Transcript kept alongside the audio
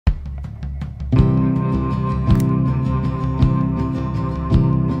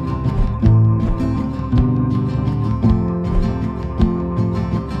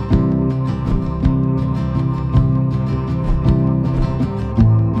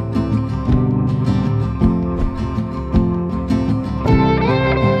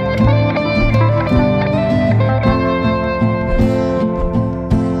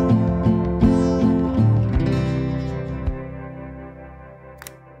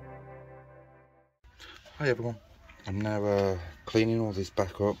Hi everyone, I'm now cleaning all this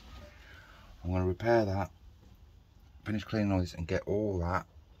back up. I'm going to repair that, finish cleaning all this and get all that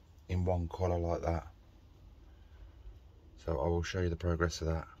in one colour like that. So I will show you the progress of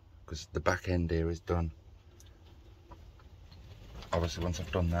that, because the back end here is done. Obviously once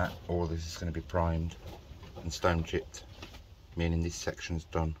I've done that, all this is going to be primed and stone chipped, meaning this section's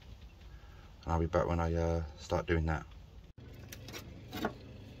done. And I'll be back when I start doing that.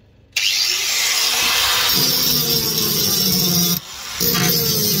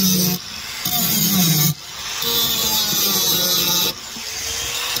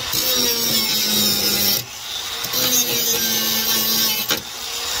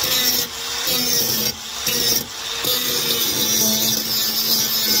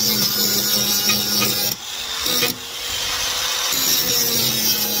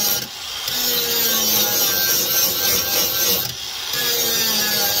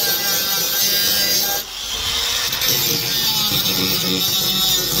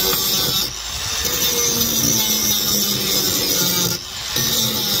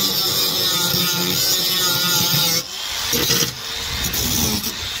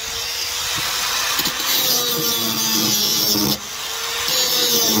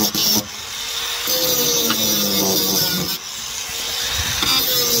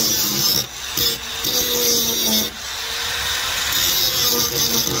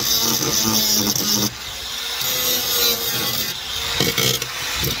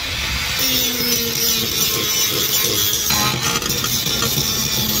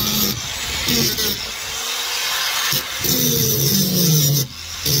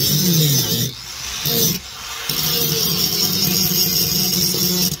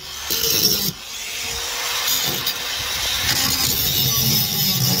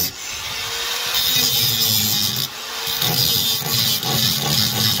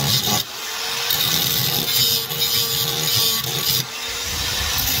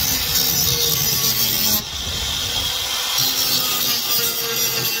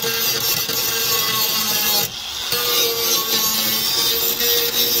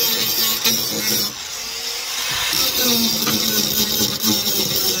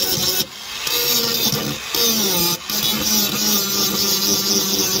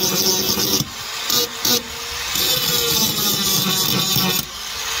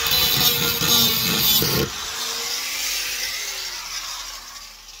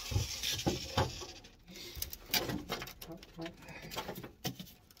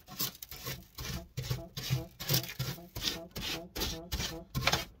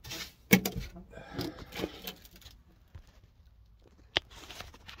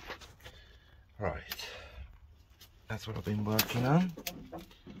 Right, that's what I've been working on.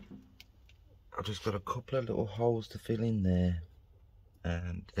 I've just got a couple of little holes to fill in there,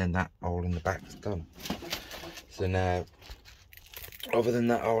 and then that hole in the back's done. So now, other than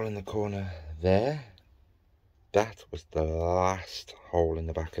that hole in the corner there, that was the last hole in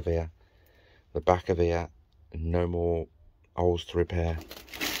the back of here. The back of here, no more holes to repair.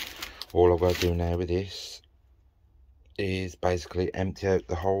 All I've got to do now with this is basically empty out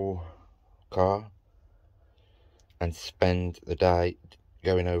the whole car and spend the day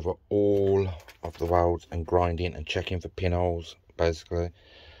going over all of the welds and grinding and checking for pinholes basically. And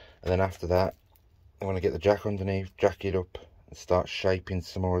then after that I want to get the jack underneath, jack it up and start shaping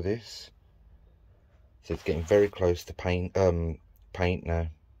some more of this. So it's getting very close to paint now.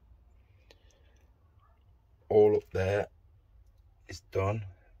 All up there is done,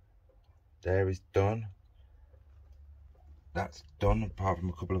 there is done, that's done, apart from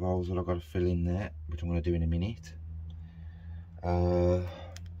a couple of holes that I've got to fill in there, which I'm going to do in a minute. And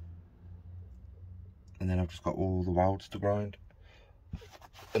then I've just got all the welds to grind,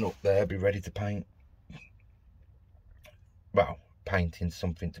 and up there be ready to paint. Well, painting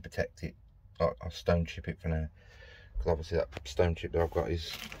something to protect it. I'll stone chip it for now, because obviously that stone chip that I've got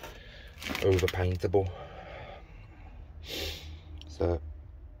is over paintable. So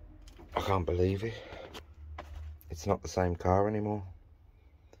I can't believe it, it's not the same car anymore.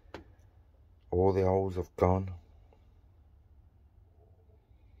 All the holes have gone.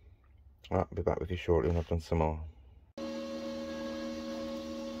 Right, I'll be back with you shortly when I've done some more.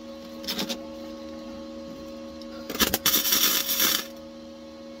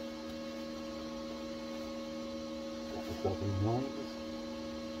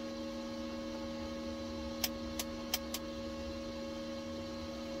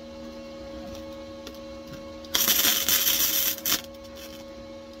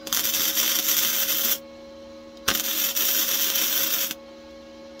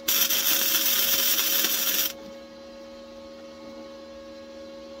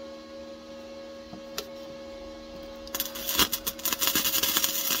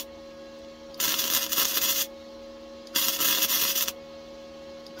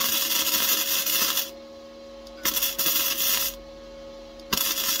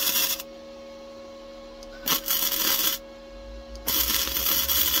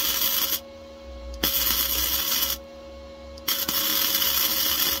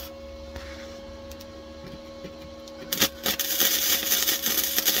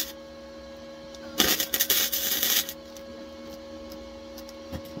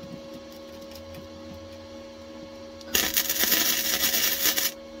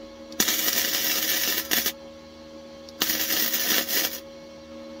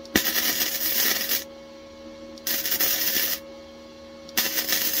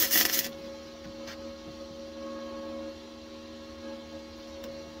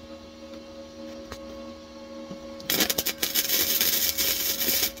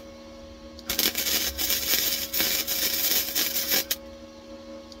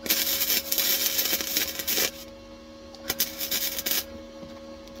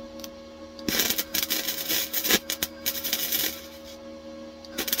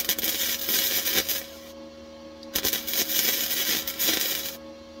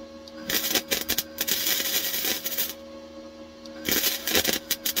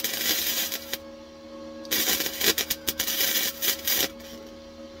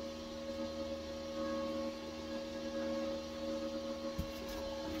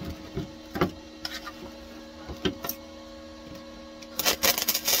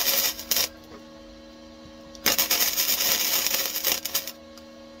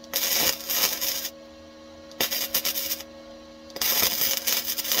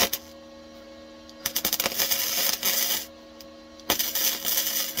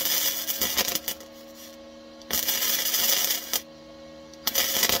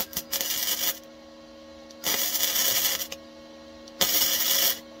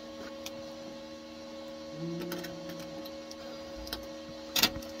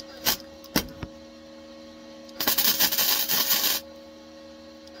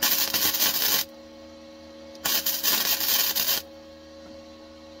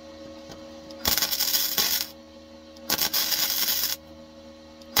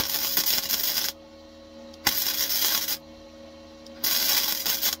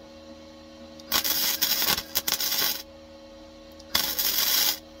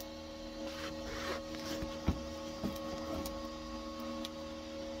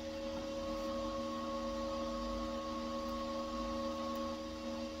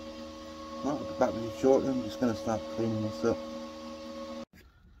 Right, I'll be back with you shortly. I'm just going to start cleaning this up.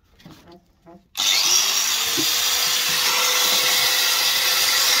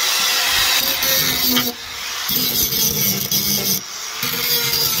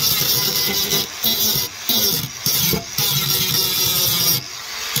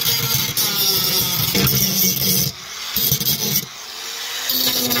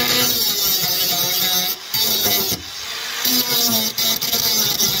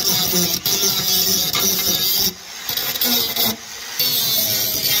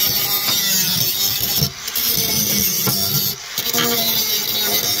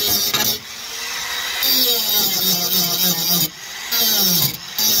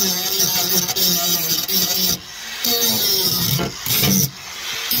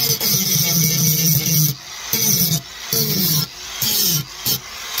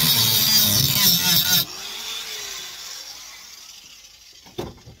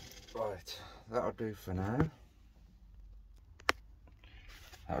 Right, that'll do for now.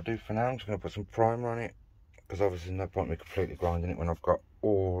 That'll do for now. I'm just going to put some primer on it, because obviously no point me completely grinding it when I've got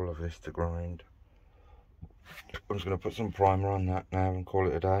all of this to grind. I'm just going to put some primer on that now and call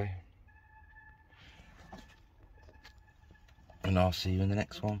it a day. And I'll see you in the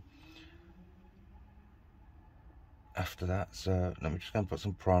next one after that. So let me just go and put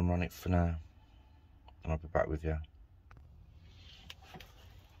some primer on it for now, and I'll be back with you.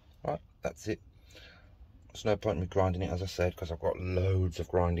 Right, that's it. There's no point in me grinding it, as I said, because I've got loads of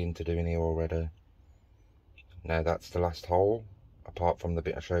grinding to do in here already. Now that's the last hole, apart from the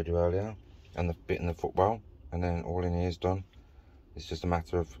bit I showed you earlier and the bit in the footwell, and then all in here is done. It's just a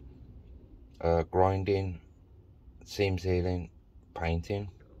matter of grinding, seam sealing, painting.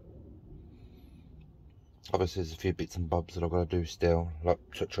 Obviously there's a few bits and bobs that I've got to do still, like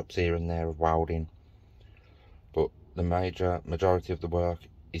touch ups here and there of welding, but the majority of the work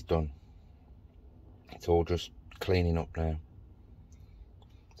is done. It's all just cleaning up now,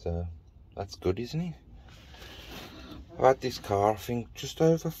 so that's good, isn't it? I've had this car, I think, just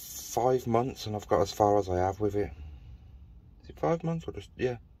over 5 months, and I've got as far as I have with it. Is it 5 months or just,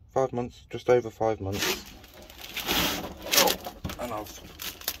 yeah, 5 months, just over 5 months. And I've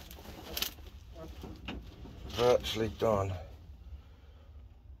virtually done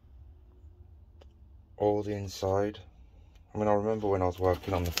all the inside. I mean, I remember when I was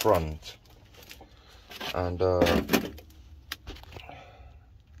working on the front and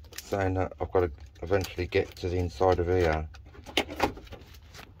saying that I've got to eventually get to the inside of here,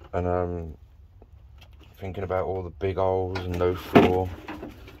 and thinking about all the big holes and no floor,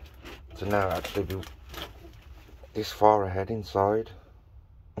 to now actually be this far ahead inside.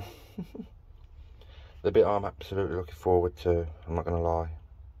 The bit I'm absolutely looking forward to, I'm not going to lie,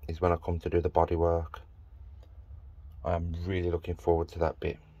 is when I come to do the body work. I am really looking forward to that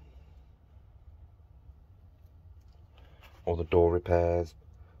bit. All the door repairs,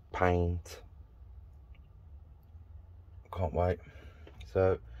 paint. Can't wait.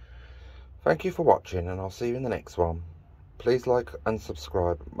 So thank you for watching, and I'll see you in the next one. Please like and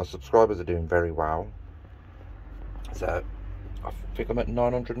subscribe. My subscribers are doing very well, so I think I'm at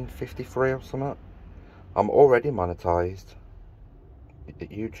 953 or something. I'm already monetized.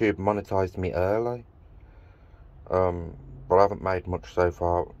 YouTube monetized me early, but I haven't made much so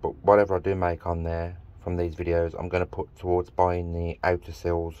far. But whatever I do make on there from these videos, I'm going to put towards buying the outer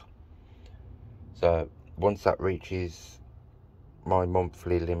sills. So once that reaches my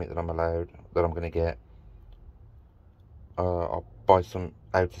monthly limit that I'm allowed, that I'm going to get, I'll buy some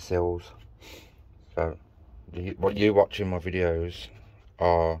outer sills. So what you watching my videos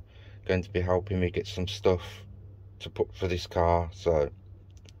are going to be helping me get some stuff to put for this car. So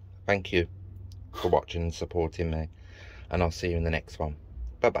thank you for watching and supporting me, and I'll see you in the next one.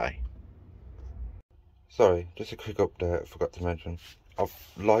 Bye bye. Sorry, just a quick update I forgot to mention. I've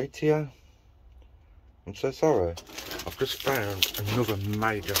lied to you. I'm so sorry. I've just found another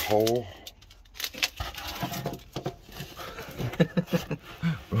major hole.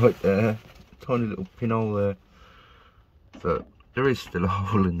 Right there. Tiny little pinhole there. So there is still a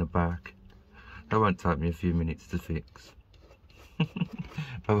hole in the back. That won't take me a few minutes to fix. Bye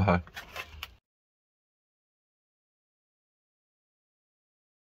bye.